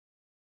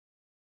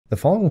The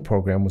following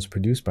program was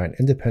produced by an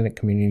independent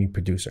community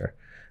producer.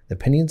 The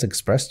opinions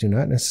expressed do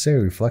not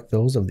necessarily reflect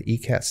those of the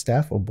ECAT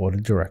staff or board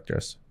of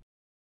directors.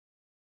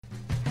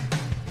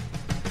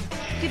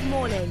 Good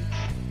morning,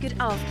 good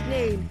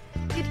afternoon,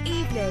 good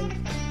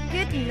evening,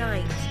 good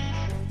night.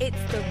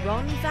 It's the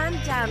Ron Van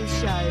Dam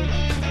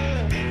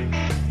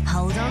Show.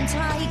 Hold on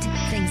tight,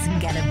 things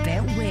can get a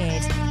bit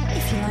weird,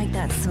 if you like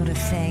that sort of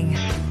thing.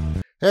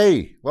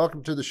 Hey,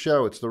 welcome to the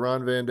show. It's the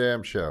Ron Van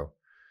Dam Show.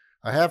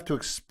 I have to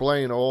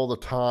explain all the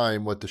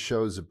time what the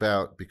show's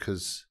about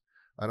because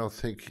I don't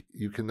think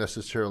you can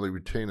necessarily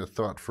retain a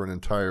thought for an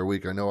entire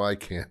week. I know I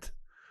can't.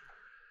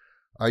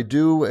 I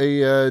do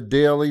a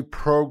daily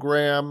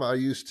program. I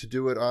used to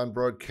do it on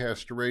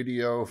broadcast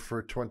radio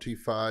for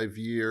 25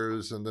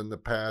 years, and then the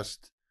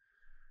past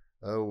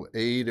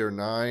 8 or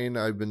 9,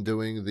 I've been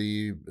doing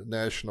the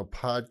national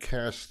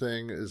podcast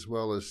thing as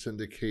well as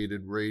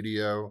syndicated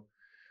radio.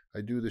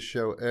 I do the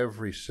show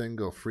every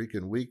single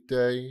freaking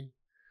weekday.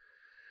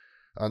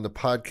 On the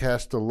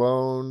podcast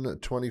alone,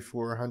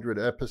 2,400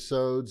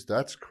 episodes.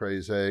 That's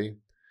crazy.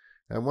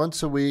 And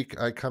once a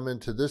week, I come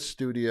into this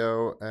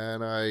studio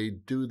and I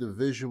do the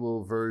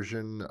visual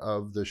version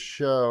of the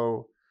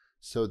show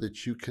so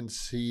that you can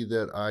see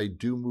that I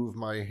do move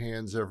my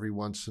hands every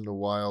once in a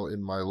while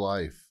in my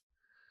life.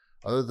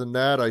 Other than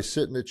that, I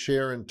sit in a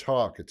chair and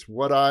talk. It's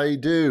what I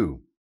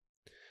do.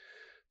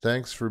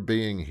 Thanks for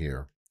being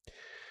here.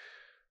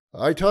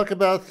 I talk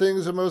about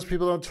things that most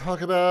people don't talk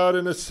about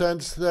in a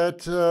sense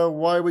that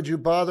why would you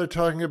bother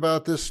talking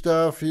about this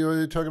stuff?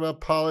 You talk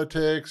about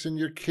politics and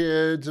your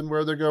kids and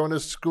where they're going to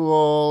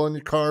school and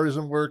your car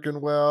isn't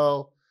working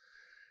well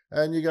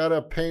and you got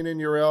a pain in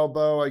your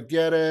elbow. I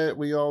get it.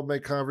 We all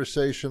make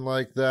conversation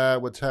like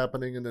that. What's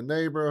happening in the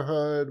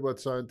neighborhood,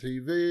 what's on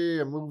TV,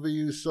 a movie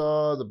you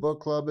saw, the book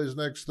club is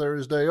next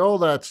Thursday, all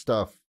that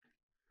stuff.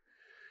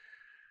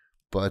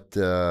 But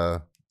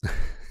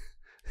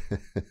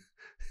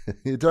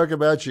you talk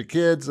about your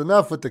kids,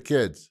 enough with the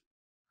kids.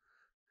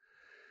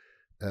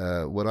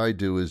 What I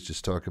do is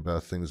just talk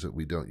about things that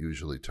we don't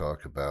usually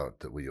talk about,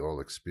 that we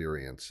all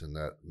experience, and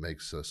that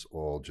makes us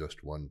all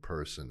just one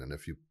person. And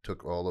if you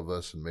took all of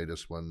us and made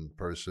us one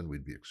person,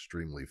 we'd be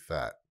extremely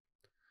fat.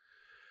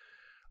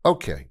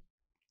 Okay.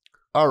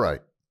 All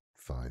right.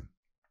 Fine.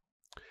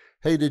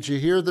 Hey, did you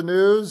hear the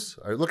news?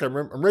 Look, I'm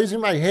raising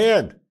my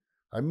hand.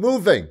 I'm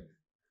moving.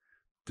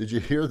 Did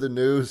you hear the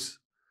news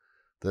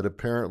that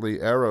apparently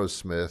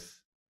Aerosmith,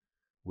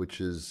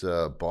 which is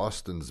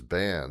Boston's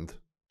band,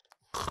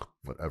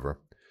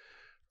 whatever,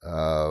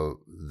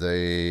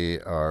 they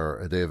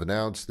have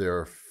announced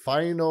their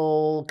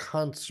final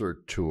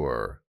concert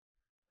tour.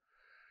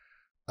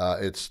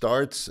 It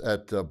starts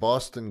at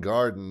Boston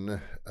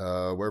Garden,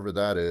 wherever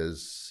that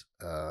is.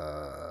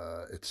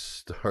 It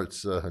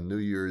starts New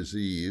Year's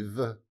Eve,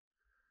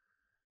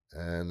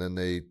 and then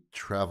they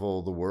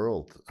travel the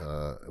world,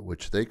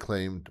 which they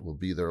claimed will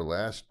be their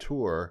last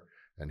tour.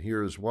 And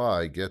here's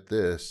why, get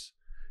this,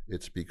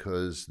 it's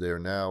because they're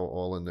now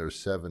all in their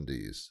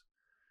 70s.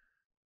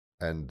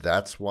 And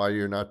that's why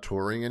you're not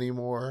touring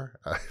anymore?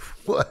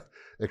 What?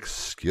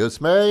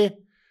 Excuse me?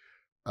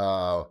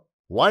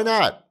 Why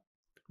not?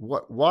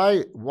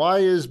 Why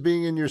is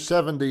being in your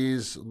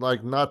 70s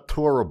like not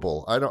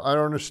tourable? I don't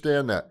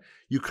understand that.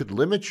 You could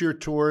limit your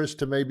tours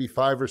to maybe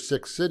 5 or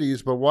 6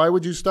 cities, but why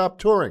would you stop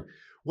touring?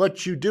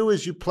 What you do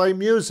is you play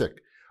music.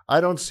 I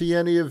don't see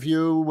any of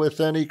you with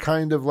any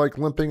kind of like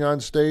limping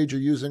on stage or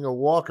using a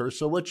walker.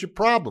 So what's your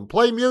problem?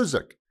 Play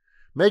music.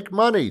 Make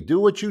money. Do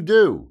what you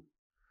do.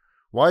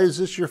 Why is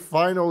this your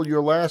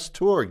last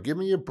tour? Give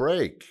me a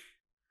break.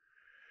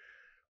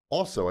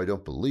 Also, I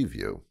don't believe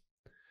you.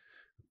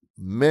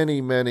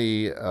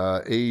 Many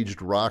aged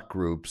rock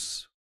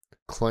groups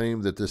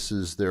claim that this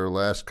is their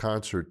last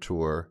concert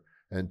tour.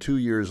 And 2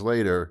 years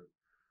later,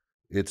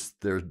 it's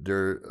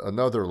their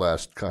another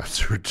last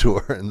concert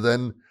tour. And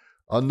then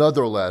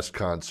another last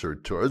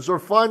concert tour. It's our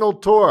final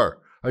tour,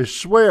 I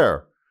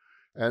swear.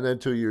 And then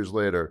 2 years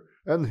later,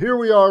 and here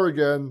we are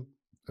again.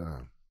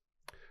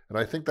 And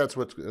I think that's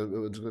what's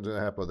going to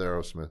happen with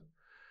Aerosmith.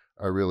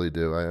 I really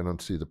do. I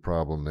don't see the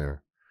problem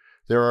there.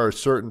 There are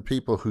certain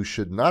people who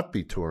should not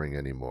be touring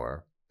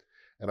anymore.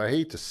 And I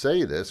hate to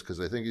say this because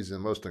I think he's the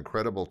most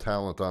incredible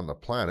talent on the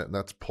planet, and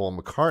that's Paul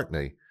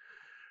McCartney,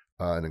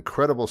 an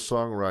incredible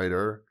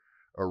songwriter,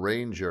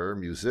 arranger,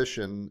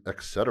 musician,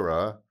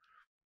 etc.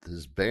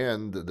 His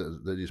band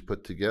that he's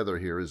put together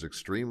here is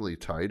extremely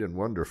tight and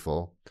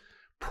wonderful.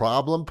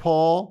 Problem,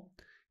 Paul?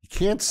 You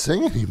can't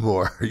sing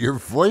anymore. Your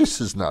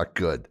voice is not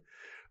good.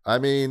 I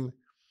mean,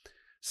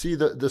 see,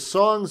 the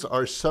songs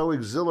are so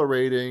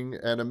exhilarating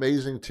and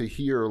amazing to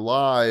hear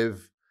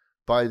live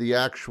by the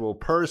actual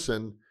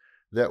person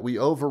that we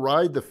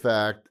override the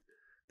fact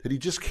that he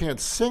just can't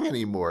sing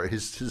anymore.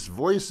 His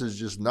voice is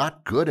just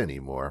not good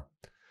anymore.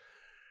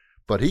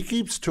 But he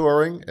keeps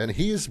touring, and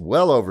he's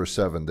well over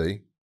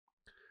 70.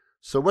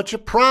 So what's your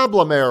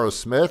problem,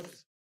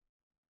 Aerosmith?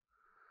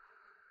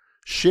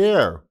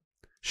 Cher.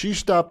 She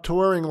stopped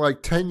touring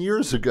like 10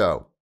 years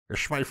ago.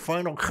 It's my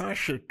final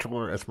concert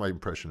tour. That's my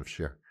impression of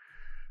Cher.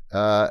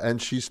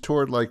 And she's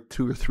toured like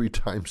 2 or 3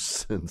 times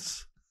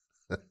since.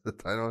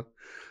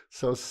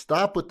 So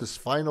stop with this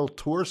final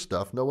tour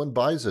stuff. No one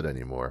buys it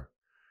anymore.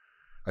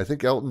 I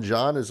think Elton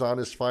John is on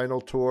his final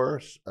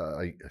tour.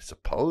 I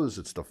suppose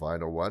it's the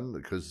final one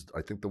because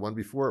I think the one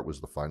before it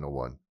was the final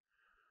one.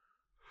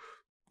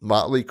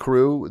 Motley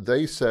Crue,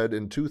 they said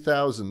in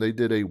 2000, they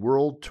did a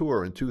world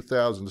tour in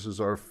 2000. This is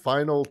our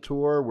final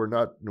tour. We're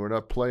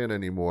not playing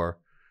anymore.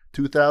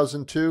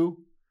 2002,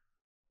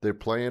 they're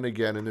playing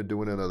again and they're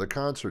doing another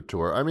concert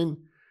tour. I mean,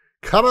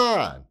 come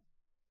on.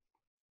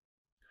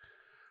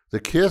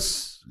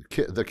 Kiss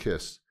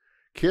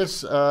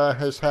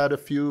has had a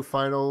few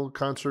final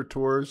concert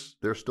tours.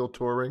 They're still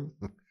touring.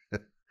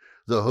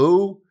 The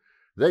Who,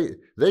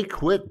 they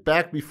quit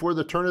back before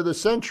the turn of the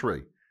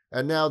century,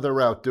 and now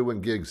they're out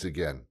doing gigs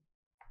again.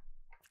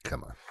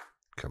 Come on,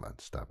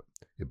 stop it.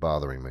 You're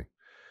bothering me.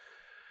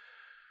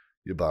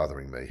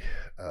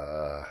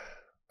 All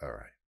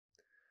right.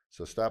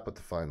 So stop with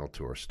the final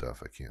tour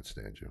stuff. I can't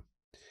stand you.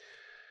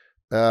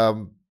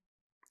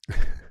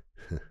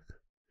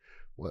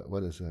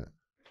 What is that?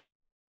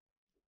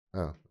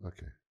 Oh,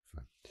 okay,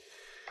 fine.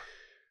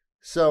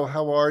 So,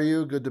 how are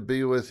you? Good to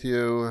be with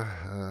you.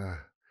 I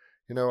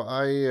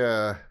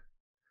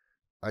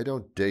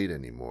don't date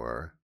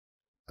anymore.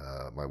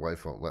 My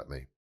wife won't let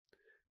me.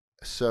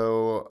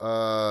 So,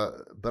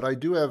 but I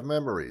do have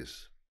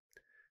memories,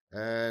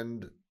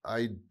 and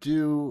I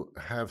do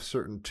have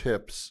certain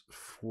tips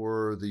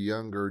for the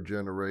younger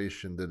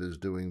generation that is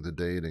doing the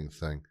dating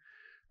thing.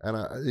 And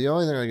the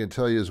only thing I can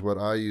tell you is what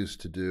I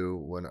used to do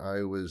when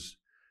I was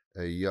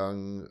a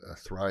young,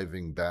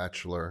 thriving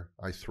bachelor.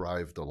 I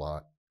thrived a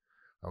lot.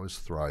 I was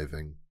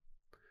thriving.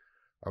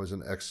 I was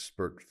an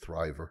expert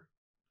thriver.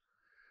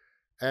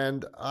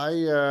 And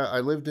I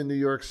lived in New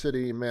York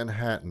City,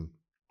 Manhattan.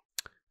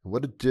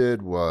 What it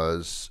did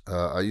was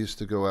I used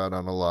to go out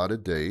on a lot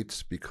of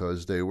dates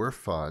because they were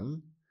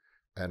fun,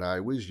 and I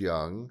was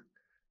young.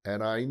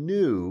 And I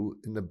knew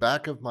in the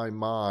back of my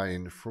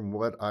mind from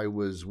what I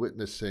was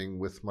witnessing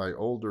with my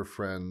older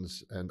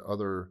friends and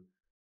other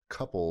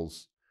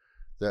couples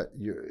that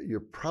you're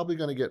probably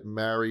going to get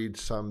married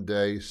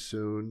someday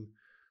soon,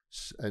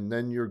 and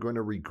then you're going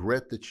to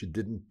regret that you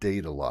didn't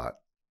date a lot.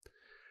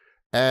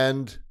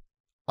 And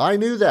I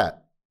knew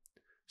that.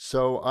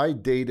 So I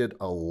dated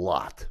a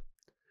lot.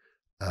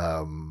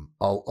 A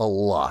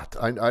lot.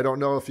 I don't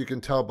know if you can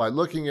tell by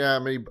looking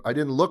at me. I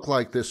didn't look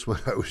like this when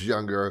I was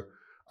younger.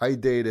 I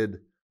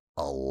dated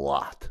a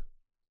lot.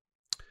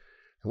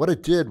 And what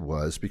it did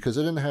was, because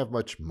I didn't have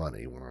much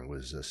money when I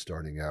was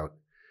starting out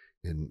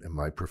in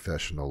my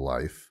professional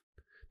life,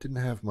 didn't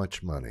have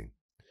much money,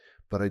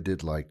 but I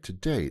did like to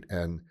date,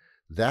 and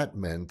that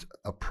meant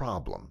a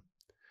problem.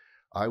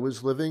 I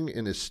was living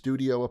in a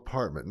studio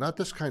apartment, not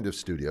this kind of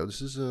studio.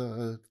 This is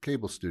a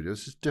cable studio.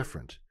 This is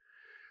different.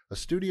 A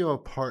studio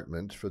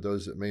apartment, for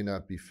those that may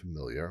not be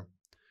familiar,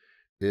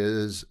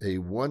 is a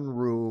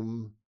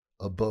one-room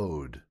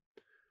abode.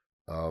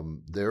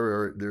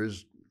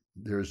 There's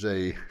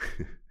a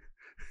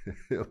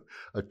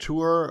a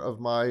tour of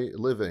my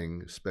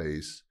living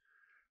space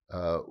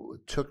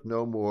took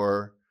no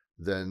more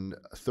than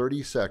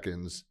 30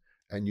 seconds,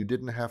 and you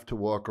didn't have to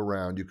walk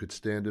around. You could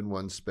stand in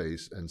one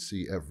space and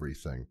see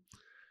everything.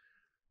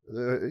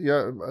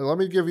 Let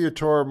me give you a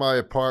tour of my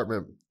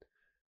apartment.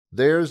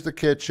 There's the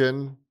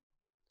kitchen.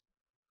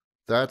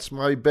 That's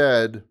my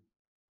bed.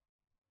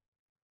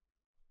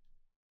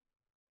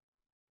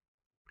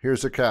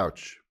 Here's a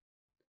couch.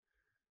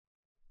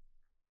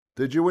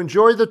 Did you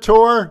enjoy the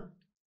tour?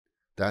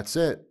 That's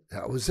it.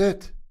 That was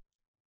it.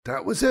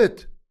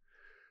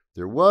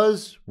 There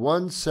was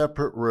one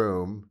separate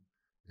room,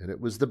 and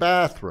it was the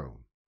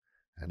bathroom.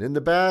 And in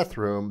the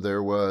bathroom,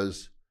 there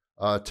was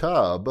a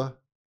tub,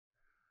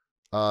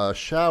 a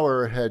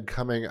shower head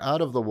coming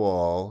out of the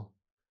wall,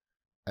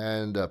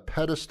 and a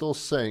pedestal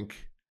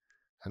sink,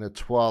 and a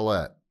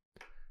toilet.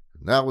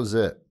 And that was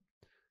it.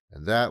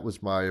 And that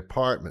was my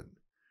apartment,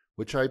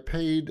 which I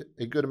paid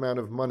a good amount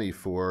of money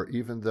for,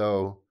 even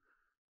though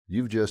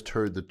you've just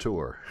heard the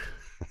tour.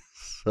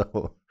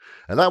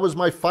 And that was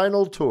my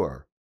final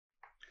tour.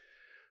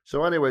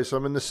 So anyway, so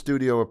I'm in the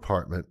studio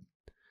apartment.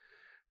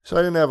 So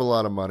I didn't have a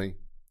lot of money,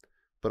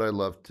 but I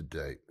loved to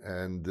date.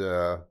 And,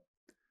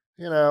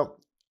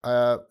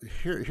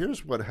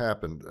 here's what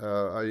happened.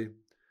 There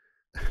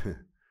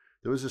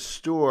was a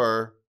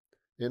store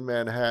in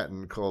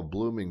Manhattan called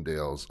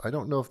Bloomingdale's. I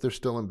don't know if they're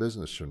still in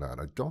business or not.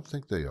 I don't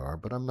think they are,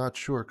 but I'm not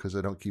sure because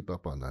I don't keep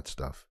up on that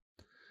stuff.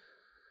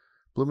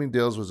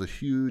 Bloomingdale's was a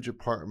huge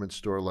apartment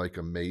store like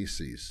a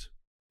Macy's.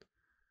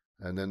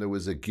 And then there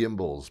was a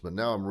Gimbel's, but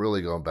now I'm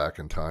really going back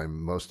in time.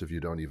 Most of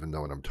you don't even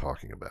know what I'm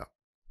talking about.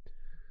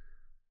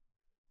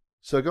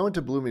 So I go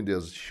into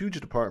Bloomingdale's, huge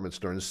department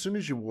store, and as soon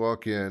as you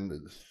walk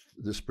in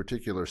this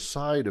particular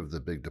side of the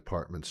big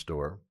department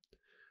store,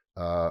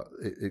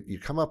 you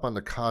come up on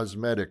the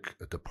cosmetic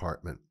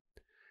department.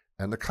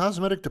 And the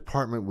cosmetic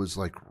department was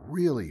like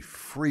really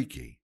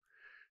freaky.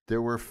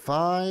 There were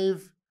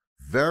 5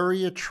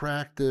 very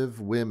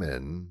attractive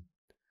women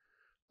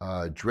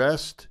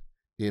dressed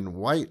in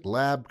white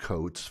lab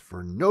coats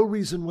for no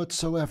reason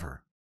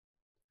whatsoever.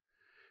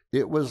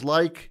 It was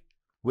like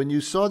when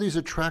you saw these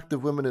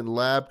attractive women in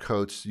lab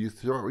coats, you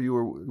thought you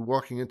were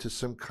walking into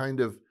some kind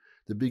of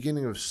the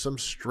beginning of some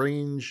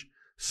strange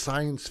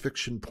science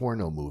fiction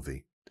porno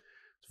movie.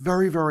 It's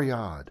very, very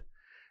odd.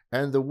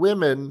 And the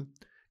women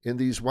in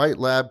these white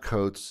lab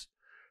coats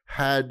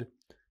had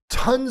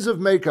tons of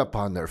makeup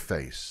on their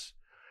face,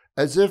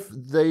 as if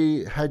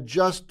they had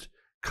just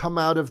come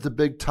out of the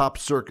Big Top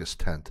circus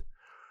tent.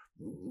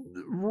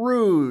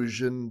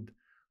 Rouge and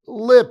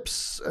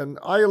lips and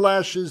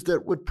eyelashes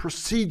that would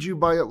precede you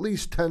by at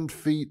least 10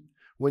 feet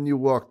when you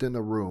walked in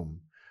a room,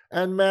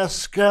 and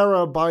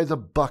mascara by the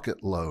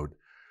bucket load.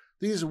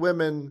 These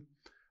women,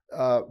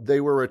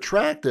 they were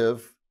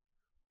attractive,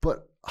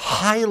 but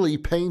highly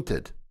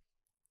painted.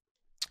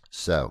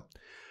 So,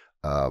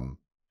 I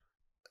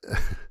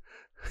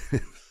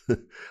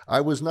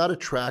was not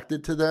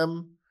attracted to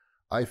them.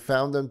 I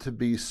found them to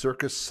be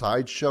circus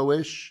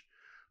sideshow-ish,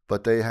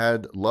 but they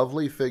had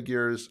lovely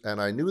figures, and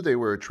I knew they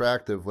were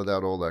attractive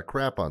without all that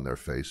crap on their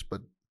face,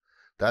 but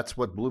that's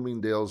what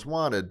Bloomingdale's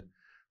wanted.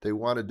 They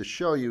wanted to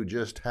show you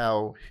just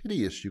how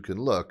hideous you can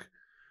look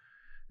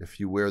if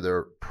you wear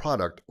their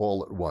product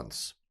all at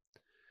once.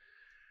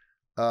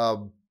 I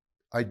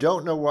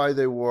don't know why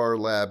they wore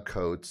lab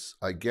coats.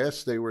 I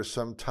guess they were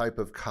some type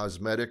of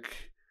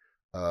cosmetic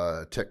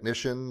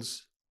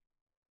technicians.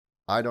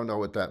 I don't know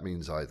what that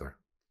means either,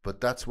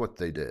 but that's what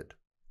they did.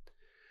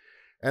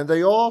 And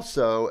they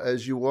also,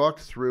 as you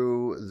walked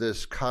through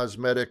this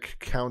cosmetic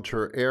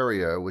counter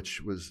area,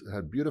 which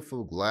had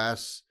beautiful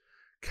glass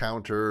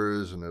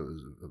counters and it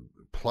was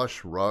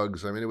plush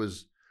rugs. I mean, it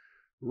was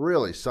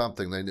really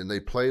something. They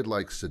played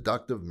like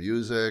seductive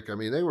music. I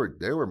mean,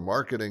 they were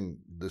marketing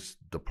this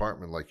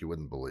department like you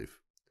wouldn't believe.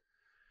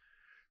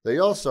 They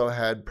also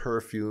had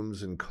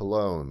perfumes and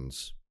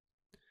colognes.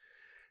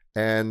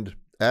 And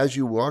as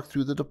you walked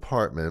through the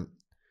department,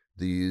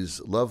 these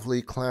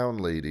lovely clown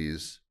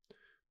ladies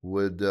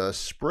would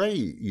spray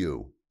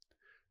you.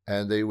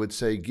 And they would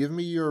say, "Give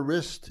me your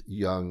wrist,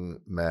 young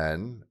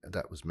man."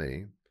 That was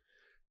me.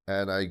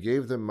 And I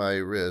gave them my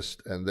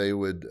wrist, and they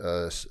would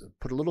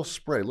put a little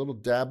spray, a little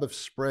dab of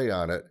spray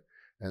on it,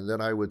 and then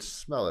I would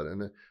smell it.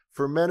 And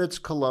for men, it's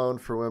cologne.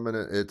 For women,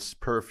 it's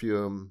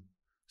perfume.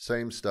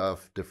 Same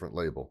stuff, different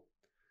label.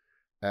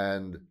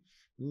 And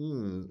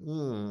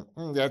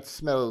that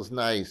smells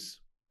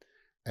nice.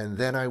 And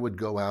then I would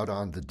go out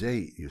on the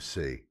date, you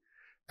see.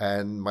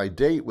 And my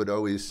date would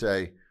always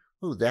say,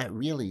 "Oh, that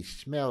really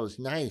smells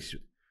nice.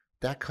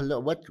 That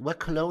cologne, what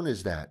cologne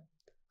is that?"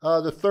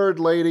 The third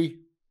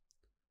lady.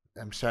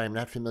 I'm sorry, I'm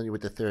not familiar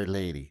with the third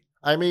lady.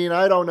 I mean,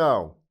 I don't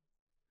know.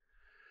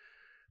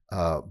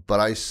 But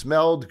I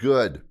smelled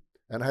good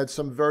and had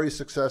some very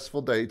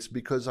successful dates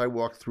because I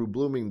walked through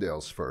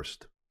Bloomingdale's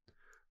first.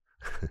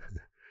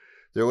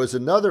 There was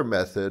another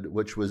method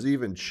which was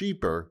even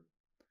cheaper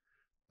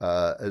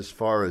as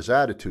far as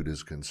attitude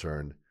is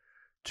concerned,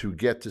 to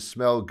get to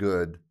smell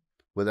good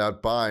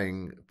without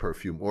buying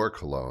perfume or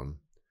cologne.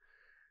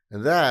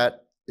 And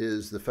that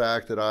is the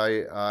fact that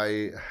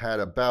I had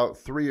about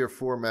 3 or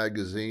 4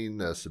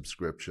 magazine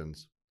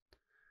subscriptions.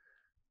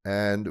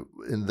 And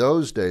in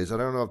those days, I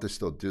don't know if they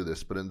still do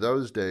this, but in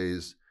those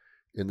days,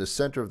 in the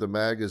center of the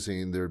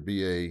magazine, there'd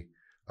be a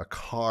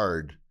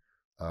card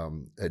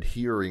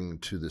adhering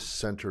to the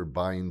center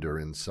binder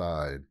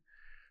inside.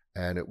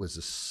 And it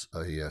was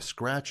a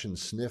scratch and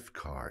sniff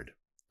card.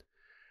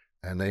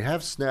 And they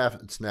have snatch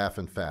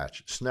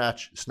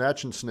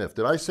and sniff.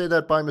 Did I say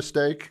that by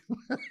mistake?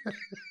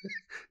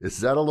 Is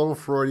that a little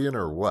Freudian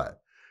or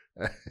what?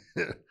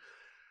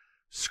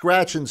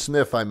 Scratch and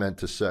sniff, I meant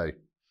to say.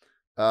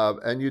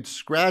 And you'd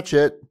scratch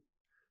it,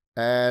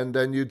 and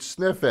then you'd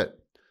sniff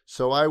it.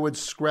 So I would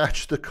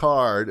scratch the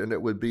card, and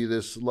it would be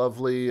this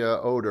lovely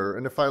odor.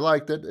 And if I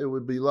liked it, it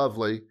would be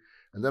lovely.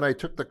 And then I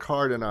took the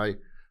card, and I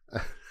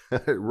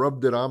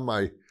rubbed it on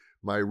my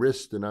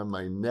wrist and on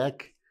my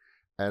neck.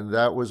 And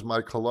that was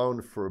my cologne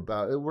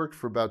it worked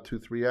for about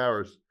 2-3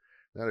 hours.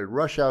 Then I'd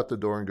rush out the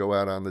door and go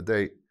out on the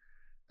date.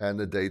 And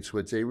the dates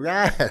would say,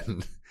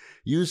 "Ran,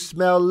 you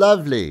smell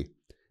lovely.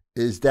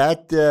 Is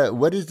that,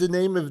 what is the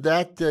name of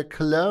that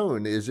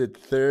cologne? Is it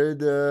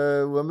third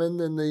woman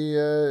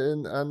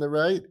on the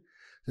right?"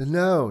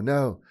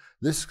 No.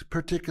 This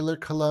particular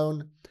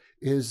cologne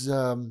is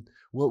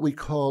what we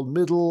call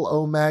Middle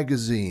O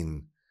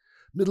Magazine.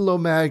 Middle O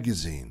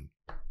Magazine.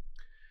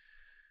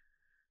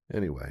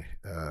 Anyway,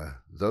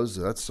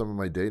 that's some of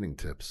my dating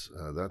tips.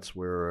 That's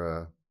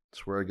where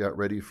I got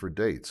ready for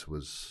dates,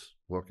 was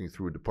walking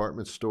through a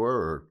department store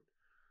or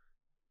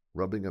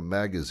rubbing a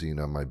magazine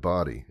on my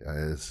body.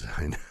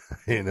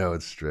 I know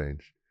it's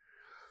strange.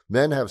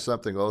 Men have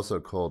something also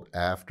called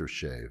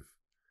aftershave.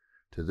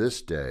 To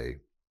this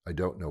day, I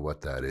don't know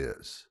what that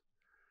is.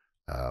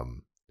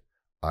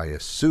 I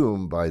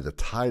assume by the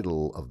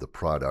title of the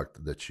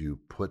product that you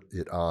put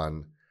it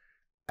on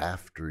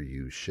after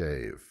you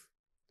shave.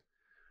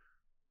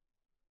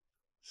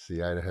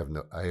 See, I have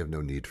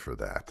no need for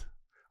that.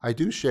 I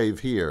do shave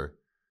here,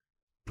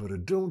 but I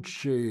don't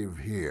shave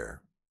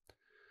here.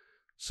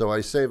 So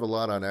I save a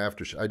lot on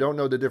aftershave. I don't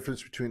know the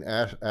difference between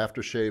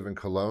aftershave and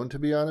cologne, to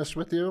be honest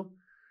with you.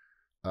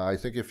 I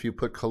think if you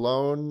put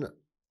cologne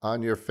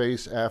on your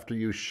face after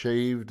you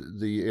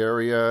shaved the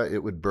area,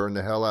 it would burn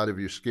the hell out of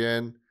your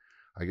skin.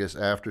 I guess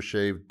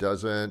aftershave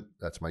doesn't.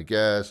 That's my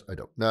guess. I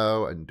don't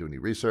know. I didn't do any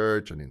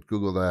research. I didn't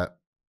Google that.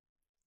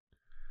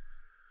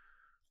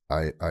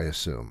 I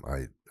assume.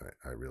 I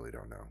really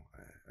don't know.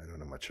 I don't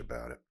know much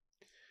about it.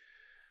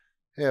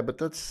 Yeah, but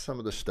that's some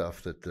of the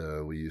stuff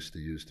that we used to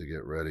use to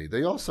get ready.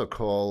 They also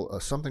call,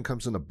 something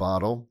comes in a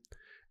bottle,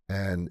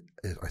 and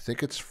I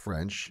think it's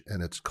French,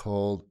 and it's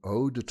called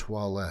eau de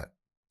toilette.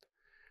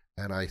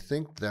 And I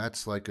think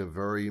that's like a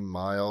very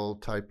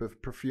mild type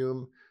of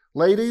perfume.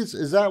 Ladies,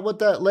 is that what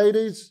that,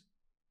 ladies?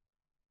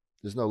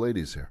 There's no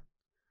ladies here.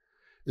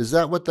 Is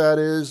that what that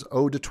is?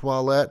 Eau de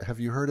toilette? Have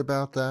you heard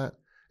about that?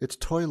 It's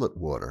toilet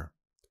water,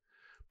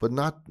 but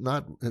not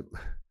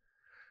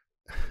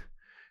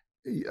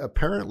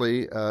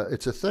apparently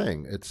it's a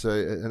thing.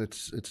 And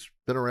it's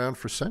been around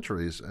for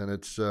centuries, and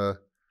it's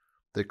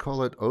they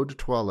call it eau de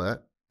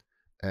toilette,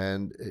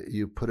 and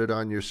you put it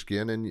on your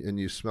skin and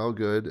you smell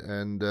good.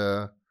 And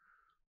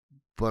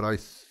but I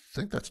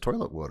think that's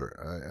toilet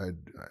water.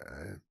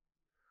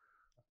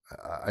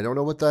 I don't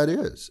know what that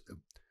is.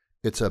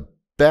 It's a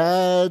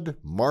bad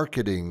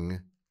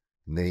marketing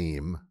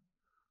name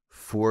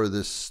for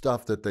this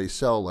stuff that they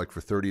sell, like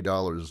for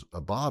 $30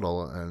 a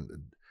bottle. And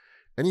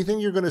anything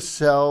you're going to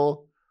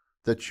sell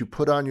that you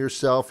put on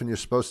yourself and you're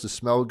supposed to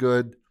smell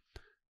good,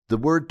 the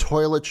word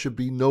toilet should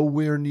be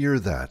nowhere near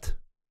that.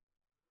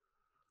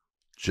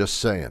 Just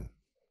saying.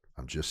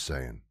 I'm just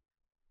saying.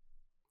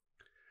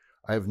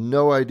 I have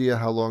no idea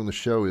how long the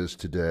show is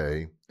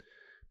today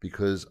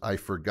because I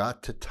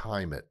forgot to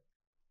time it.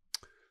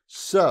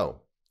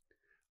 So,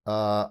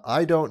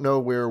 I don't know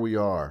where we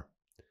are.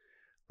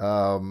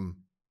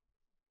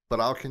 But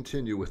I'll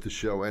continue with the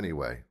show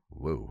anyway.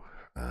 Whoa.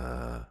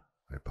 I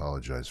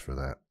apologize for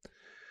that.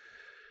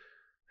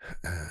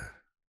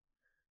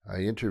 I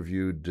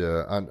interviewed,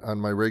 on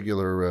my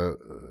regular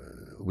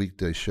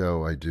weekday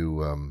show, I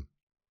do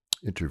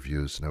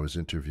interviews, and I was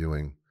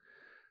interviewing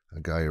a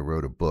guy who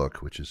wrote a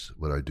book, which is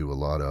what I do a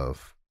lot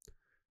of,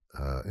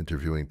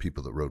 interviewing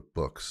people that wrote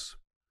books.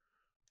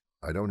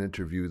 I don't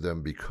interview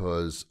them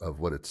because of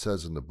what it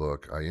says in the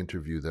book. I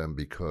interview them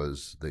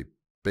because they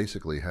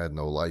basically had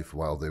no life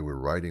while they were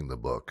writing the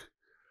book.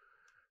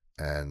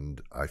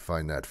 And I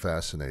find that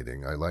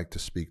fascinating. I like to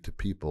speak to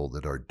people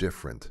that are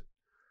different.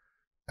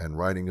 And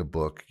writing a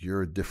book,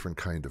 you're a different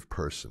kind of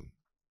person.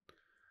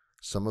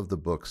 Some of the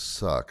books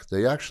suck.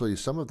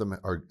 Some of them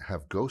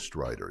have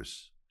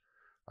ghostwriters,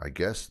 I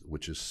guess,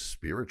 which is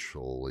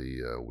spiritually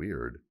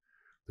weird.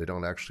 They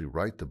don't actually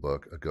write the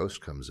book. A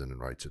ghost comes in and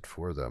writes it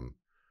for them.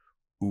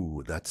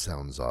 Ooh, that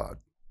sounds odd.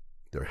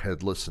 They're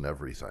headless and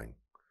everything.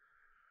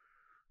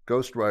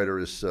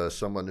 Ghostwriter is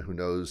someone who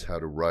knows how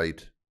to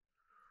write.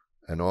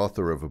 An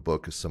author of a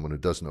book is someone who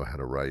doesn't know how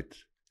to write,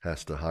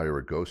 has to hire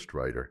a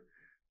ghostwriter.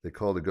 They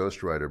call it a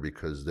ghostwriter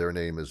because their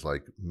name is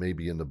like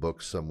maybe in the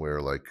book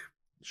somewhere, like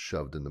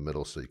shoved in the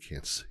middle so you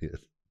can't see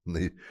it.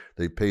 And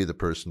they pay the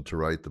person to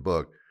write the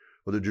book.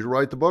 Well, did you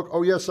write the book?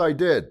 Oh, yes, I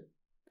did.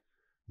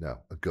 No,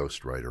 a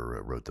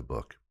ghostwriter wrote the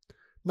book.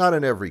 Not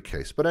in every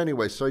case. But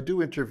anyway, so I do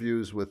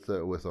interviews with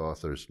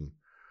authors. And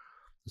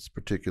this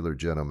particular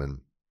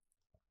gentleman,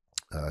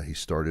 he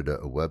started a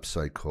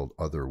website called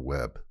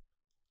OtherWeb.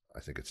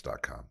 I think it's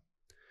 .com.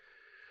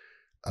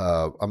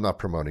 I'm not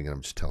promoting it.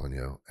 I'm just telling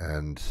you.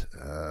 And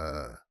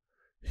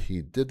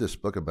he did this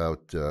book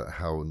about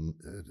how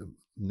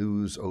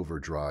news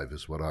overdrive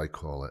is what I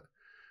call it,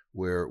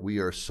 where we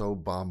are so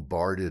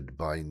bombarded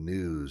by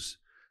news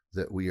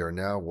that we are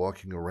now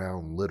walking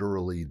around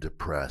literally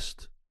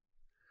depressed.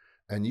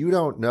 And you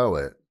don't know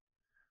it,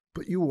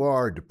 but you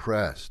are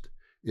depressed.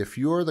 If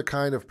you're the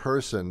kind of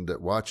person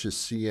that watches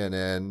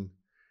CNN,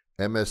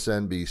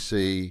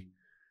 MSNBC,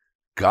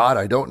 God,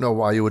 I don't know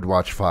why you would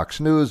watch Fox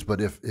News,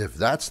 but if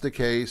that's the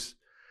case,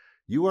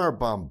 you are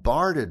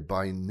bombarded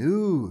by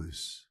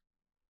news.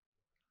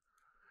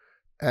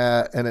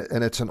 And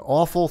it's an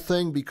awful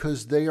thing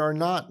because they are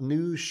not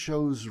news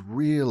shows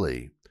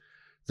really.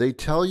 They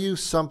tell you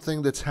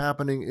something that's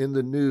happening in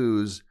the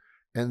news,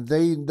 and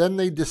then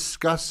they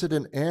discuss it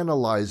and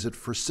analyze it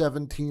for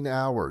 17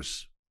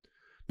 hours.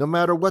 No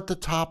matter what the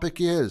topic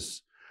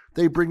is.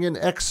 They bring in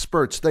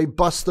experts. They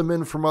bust them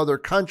in from other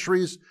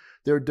countries.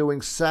 They're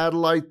doing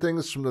satellite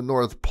things from the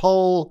North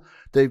Pole.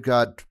 They've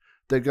got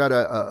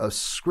a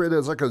screen.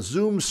 It's like a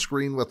Zoom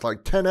screen with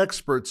like 10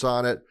 experts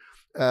on it,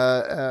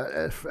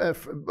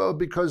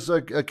 because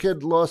a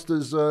kid lost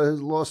his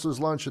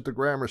lunch at the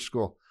grammar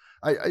school.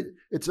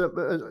 It's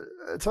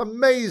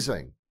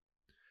amazing.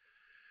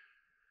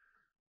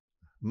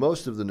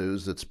 Most of the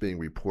news that's being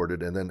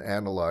reported and then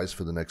analyzed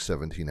for the next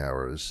 17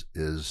 hours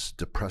is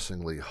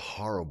depressingly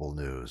horrible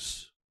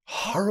news.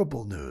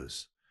 Horrible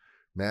news.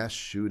 Mass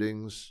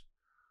shootings,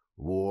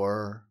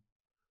 war,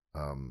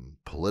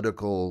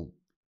 political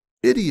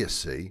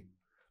idiocy.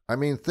 I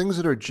mean, things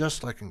that are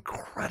just like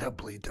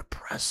incredibly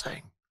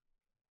depressing.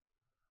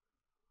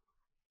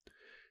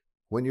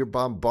 when you're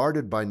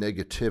bombarded by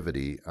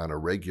negativity on a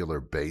regular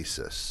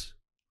basis,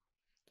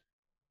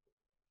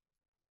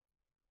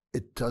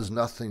 it does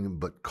nothing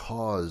but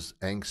cause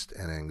angst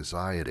and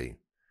anxiety.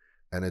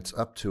 And it's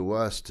up to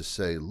us to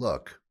say,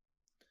 look,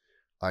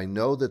 I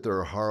know that there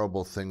are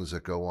horrible things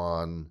that go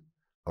on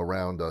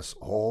around us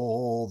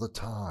all the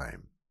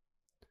time.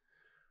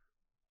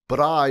 But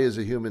I, as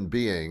a human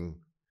being,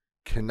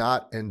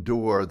 cannot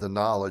endure the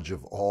knowledge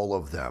of all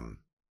of them.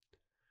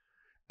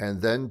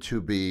 And then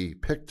to be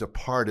picked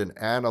apart and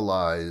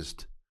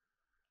analyzed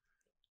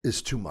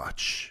is too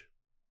much.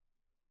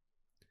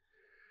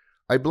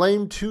 I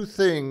blame two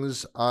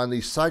things on the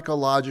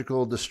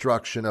psychological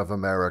destruction of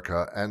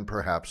America and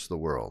perhaps the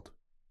world.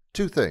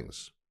 Two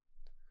things.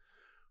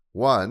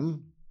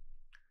 One,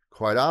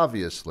 quite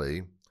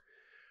obviously,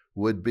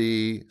 would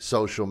be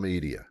social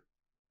media.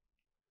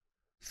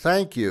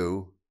 Thank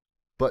you,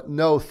 but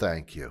no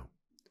thank you.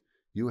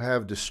 You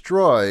have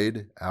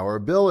destroyed our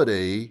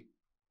ability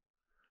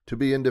to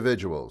be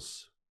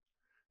individuals.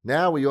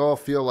 Now we all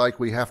feel like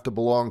we have to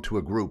belong to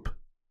a group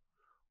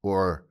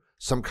or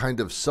some kind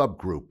of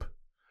subgroup.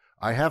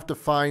 I have to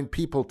find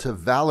people to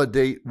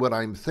validate what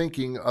I'm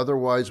thinking,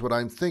 otherwise what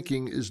I'm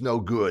thinking is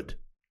no good.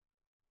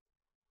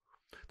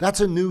 That's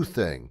a new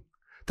thing.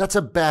 That's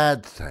a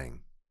bad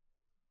thing.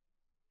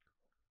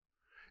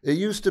 It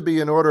used to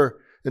be in order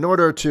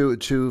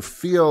to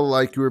feel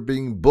like you were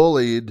being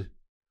bullied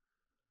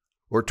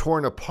or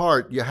torn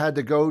apart, you had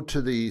to go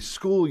to the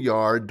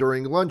schoolyard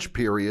during lunch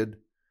period,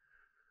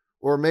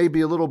 or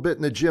maybe a little bit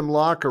in the gym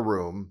locker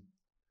room.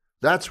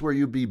 That's where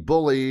you'd be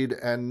bullied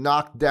and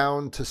knocked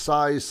down to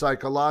size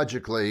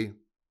psychologically.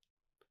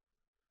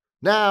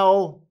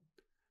 Now,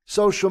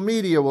 social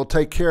media will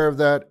take care of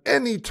that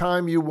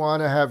anytime you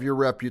want to have your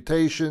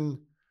reputation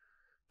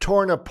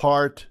torn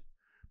apart,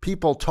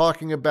 people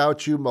talking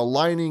about you,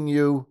 maligning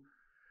you,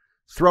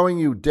 throwing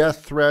you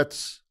death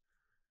threats.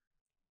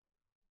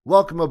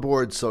 Welcome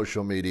aboard,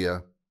 social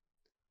media.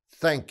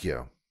 Thank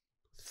you.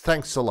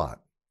 Thanks a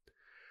lot.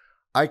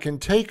 I can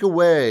take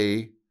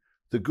away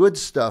the good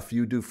stuff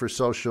you do for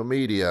social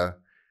media,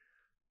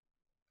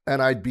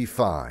 and I'd be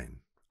fine.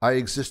 I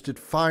existed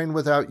fine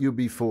without you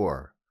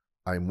before.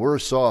 I'm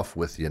worse off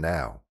with you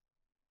now.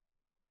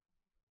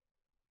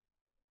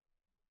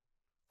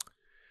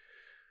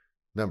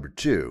 Number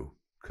two,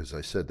 because I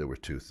said there were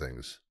two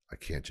things, I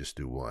can't just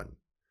do one.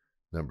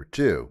 Number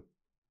two,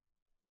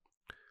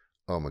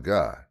 oh my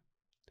God,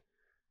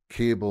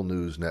 cable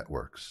news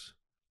networks.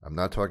 I'm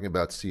not talking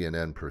about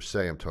CNN per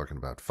se. I'm talking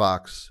about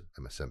Fox,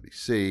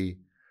 MSNBC,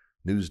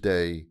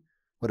 Newsday,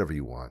 whatever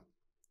you want.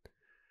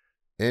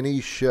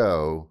 Any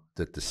show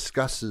that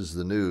discusses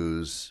the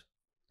news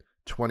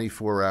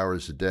 24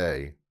 hours a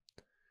day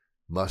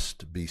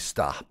must be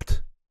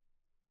stopped.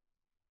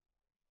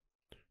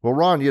 Well,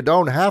 Ron, you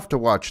don't have to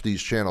watch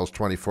these channels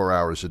 24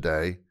 hours a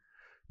day.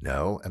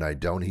 No, and I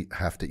don't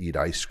have to eat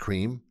ice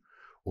cream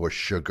or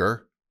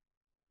sugar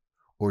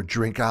or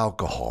drink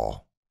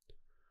alcohol.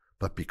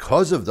 But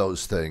because of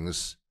those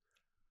things,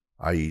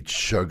 I eat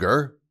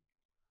sugar,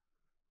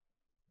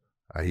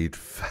 I eat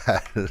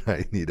fat, and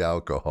I need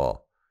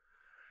alcohol.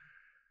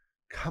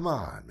 Come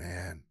on,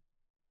 man.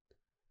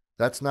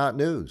 That's not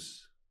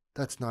news.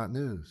 That's not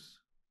news.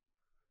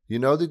 You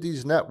know that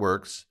these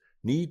networks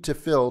need to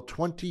fill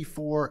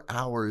 24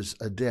 hours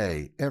a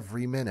day,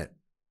 every minute,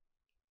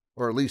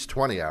 or at least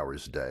 20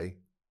 hours a day.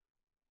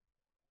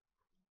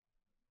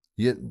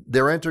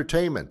 They're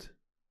entertainment.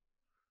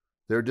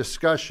 They're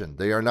discussion.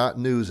 They are not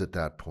news at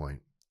that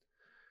point.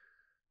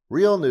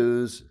 Real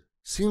news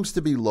seems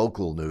to be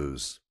local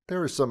news.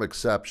 There are some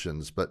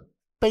exceptions, but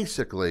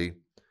basically,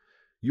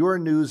 your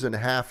news in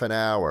half an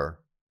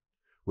hour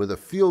with a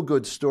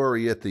feel-good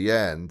story at the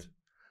end,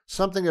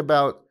 something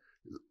about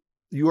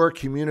your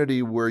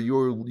community where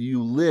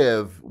you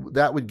live,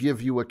 that would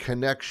give you a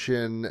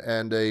connection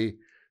and a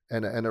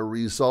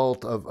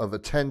result of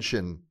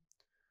attention.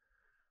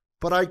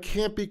 But I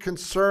can't be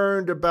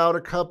concerned about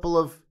a couple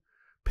of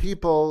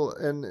people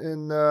in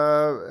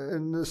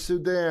the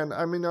Sudan.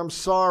 I mean, I'm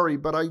sorry,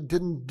 but I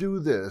didn't do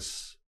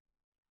this.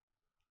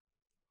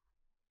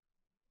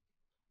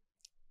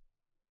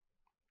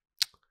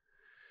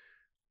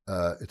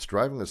 It's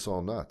driving us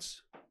all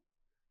nuts.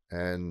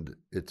 And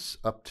it's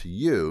up to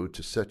you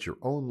to set your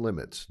own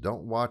limits.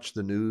 Don't watch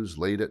the news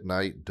late at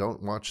night.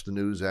 Don't watch the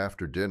news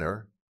after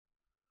dinner.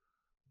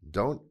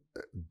 Don't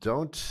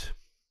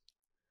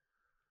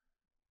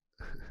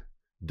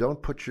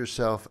put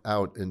yourself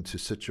out into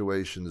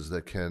situations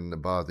that can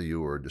bother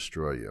you or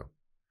destroy you.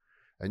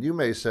 And you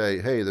may say,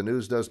 hey, the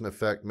news doesn't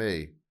affect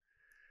me.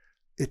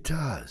 It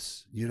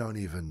does. You don't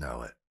even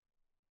know it.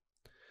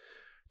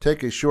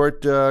 Take a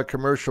short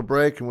commercial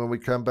break, and when we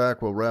come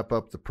back, we'll wrap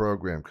up the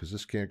program, because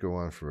this can't go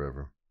on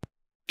forever.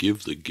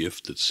 Give the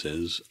gift that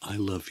says, I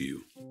love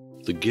you.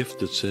 The gift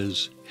that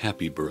says,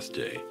 happy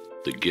birthday.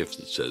 The gift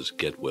that says,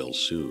 get well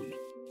soon.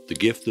 The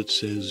gift that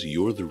says,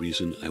 you're the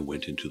reason I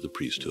went into the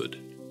priesthood.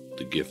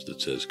 The gift that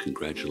says,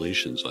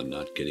 congratulations on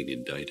not getting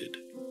indicted.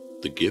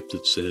 The gift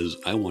that says,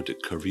 I want to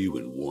cover you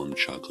in warm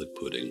chocolate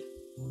pudding.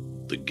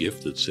 The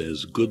gift that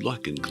says good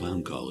luck in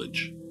clown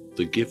college.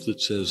 The gift that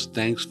says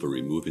thanks for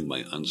removing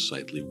my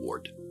unsightly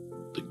wart.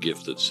 The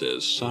gift that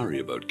says sorry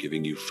about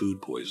giving you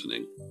food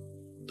poisoning.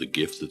 The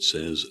gift that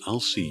says I'll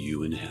see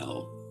you in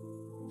hell.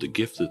 The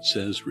gift that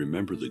says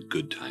remember the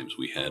good times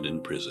we had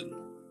in prison.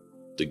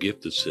 The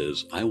gift that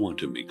says I want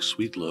to make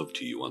sweet love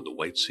to you on the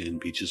white sand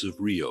beaches of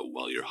Rio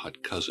while your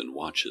hot cousin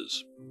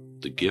watches.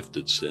 The gift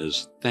that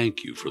says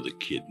thank you for the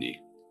kidney.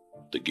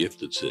 The gift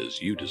that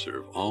says you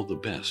deserve all the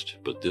best,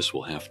 but this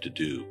will have to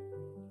do.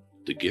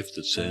 The gift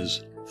that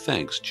says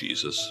thanks,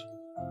 Jesus.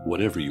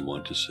 Whatever you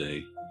want to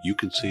say, you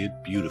can say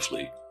it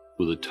beautifully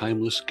with a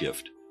timeless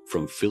gift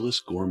from Phyllis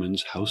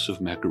Gorman's House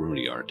of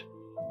Macaroni Art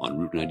on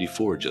Route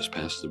 94 just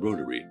past the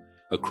Rotary,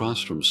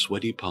 across from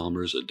Sweaty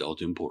Palmer's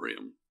Adult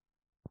Emporium.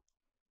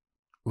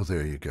 Well,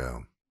 there you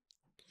go.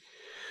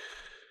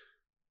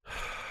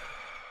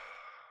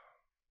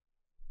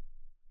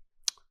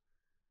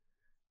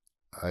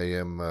 I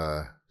am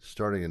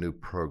starting a new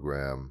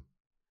program.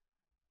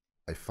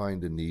 I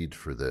find a need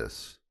for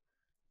this.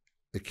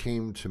 It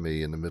came to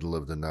me in the middle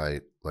of the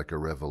night like a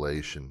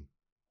revelation.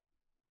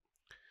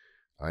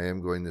 I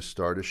am going to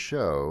start a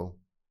show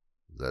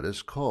that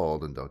is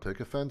called, and don't take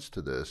offense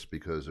to this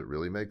because it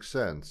really makes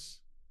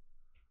sense,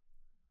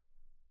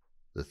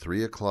 the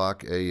 3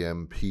 o'clock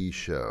a.m. P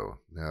show.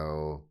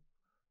 Now,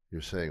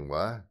 you're saying,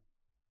 what?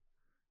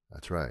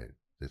 That's right.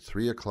 The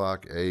 3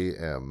 o'clock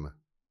a.m.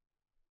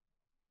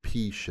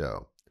 P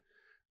show.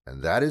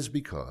 And that is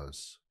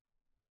because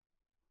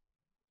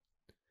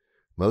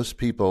most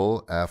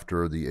people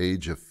after the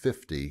age of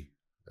 50,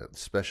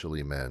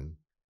 especially men,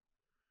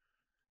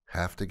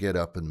 have to get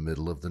up in the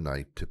middle of the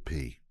night to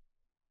pee.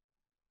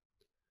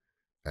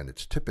 And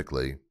it's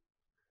typically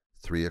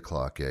 3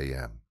 o'clock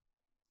a.m.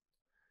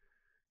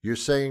 You're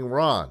saying,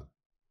 Ron,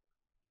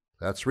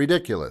 that's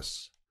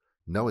ridiculous.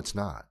 No, it's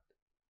not.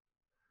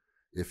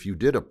 If you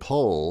did a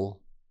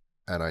poll,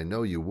 and I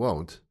know you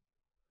won't,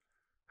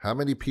 how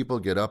many people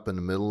get up in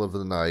the middle of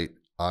the night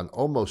on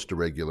almost a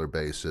regular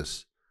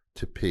basis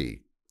to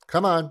pee?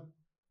 Come on.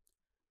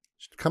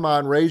 Come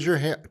on, raise your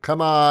hand.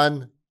 Come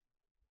on.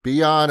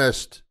 Be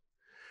honest.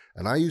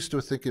 And I used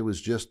to think it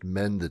was just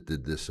men that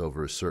did this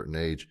over a certain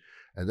age.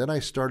 And then I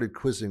started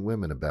quizzing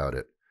women about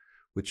it,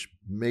 which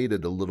made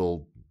it a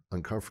little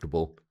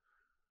uncomfortable.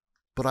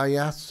 But I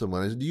asked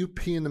someone, I said, do you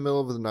pee in the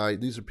middle of the night?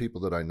 These are people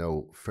that I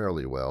know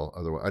fairly well.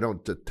 Otherwise, I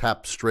don't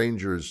tap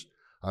strangers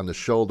on the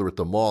shoulder at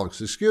the mall and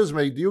say, excuse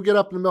me, do you get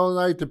up in the middle of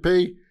the night to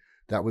pee?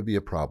 That would be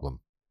a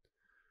problem.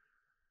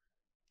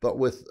 But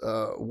with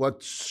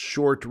what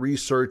short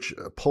research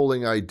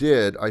polling I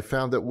did, I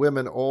found that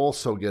women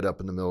also get up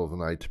in the middle of the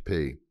night to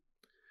pee.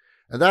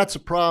 And that's a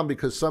problem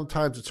because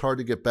sometimes it's hard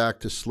to get back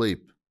to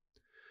sleep.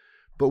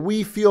 But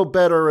we feel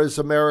better as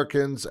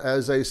Americans,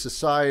 as a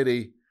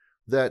society,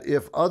 that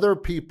if other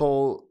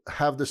people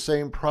have the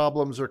same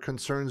problems or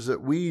concerns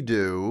that we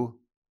do,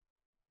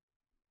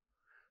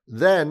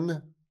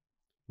 then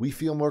we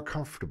feel more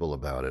comfortable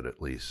about it,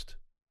 at least.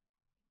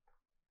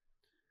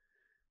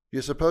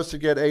 You're supposed to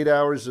get 8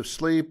 hours of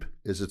sleep.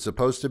 Is it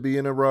supposed to be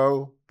in a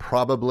row?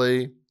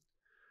 Probably.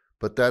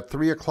 But that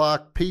 3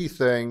 o'clock pee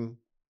thing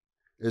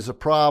is a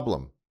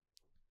problem.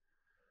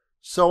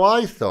 So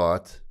I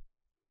thought,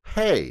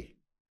 hey,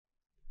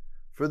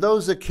 for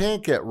those that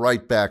can't get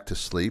right back to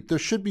sleep, there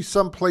should be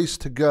some place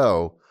to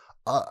go,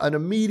 an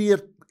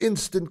immediate,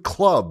 instant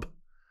club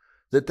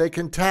that they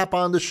can tap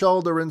on the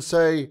shoulder and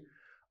say,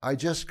 I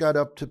just got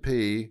up to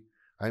pee.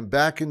 I'm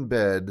back in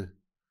bed.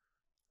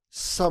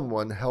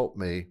 Someone help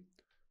me.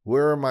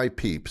 Where are my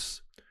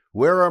peeps?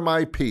 Where are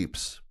my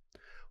peeps?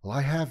 Well,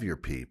 I have your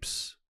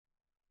peeps.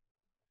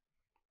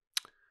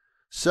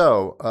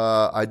 So,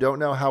 I don't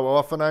know how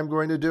often I'm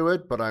going to do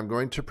it, but I'm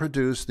going to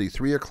produce the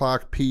 3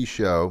 o'clock P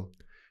show.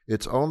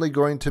 It's only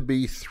going to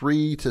be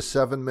 3 to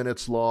 7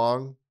 minutes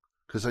long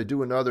because I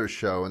do another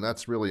show, and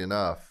that's really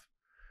enough.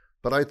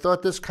 But I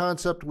thought this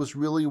concept was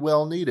really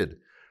well needed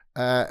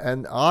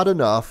and odd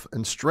enough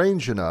and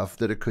strange enough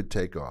that it could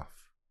take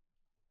off.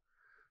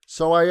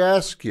 So I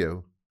ask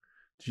you,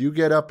 do you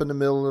get up in the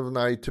middle of the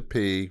night to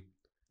pee?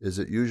 Is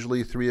it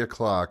usually 3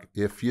 o'clock?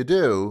 If you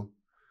do,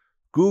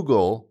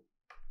 Google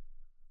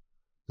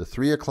the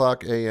 3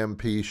 o'clock a.m.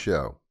 P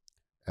show,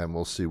 and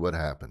we'll see what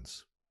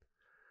happens.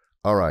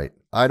 All right.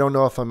 I don't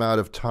know if I'm out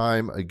of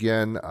time.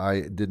 Again,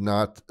 I did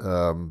not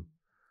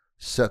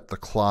set the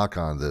clock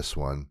on this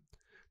one.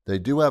 They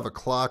do have a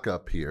clock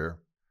up here,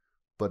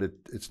 but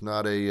it's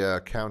not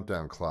a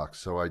countdown clock,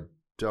 so I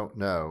don't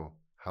know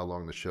how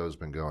long the show's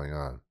been going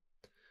on.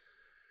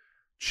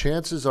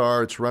 Chances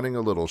are it's running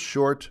a little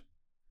short,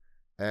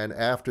 and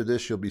after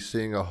this you'll be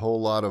seeing a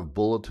whole lot of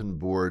bulletin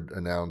board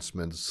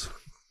announcements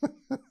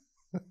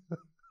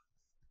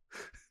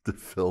to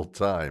fill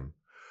time.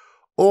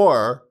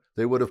 Or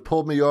they would have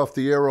pulled me off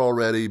the air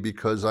already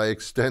because I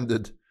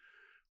extended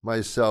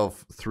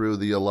myself through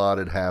the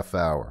allotted half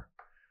hour.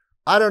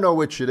 I don't know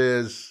which it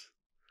is,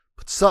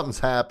 but something's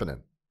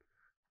happening.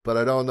 But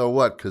I don't know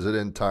what because I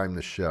didn't time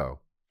the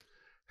show.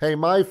 Hey,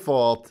 my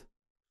fault.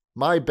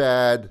 My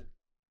bad.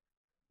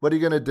 What are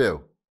you going to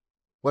do?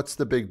 What's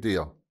the big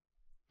deal?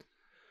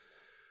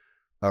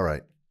 All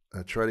right.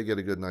 Try to get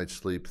a good night's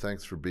sleep.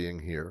 Thanks for being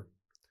here.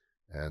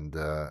 And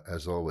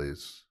as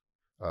always,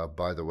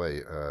 by the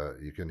way,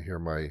 you can hear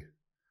my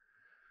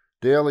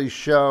daily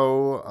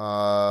show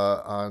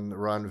on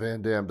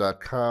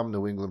ronvandam.com,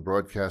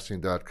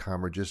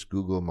 newenglandbroadcasting.com, or just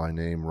Google my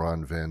name,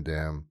 Ron Van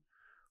Dam,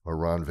 or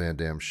Ron Van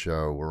Dam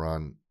Show. We're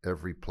on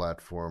every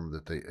platform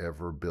that they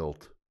ever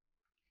built.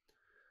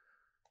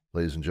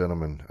 Ladies and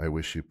gentlemen, I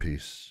wish you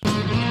peace.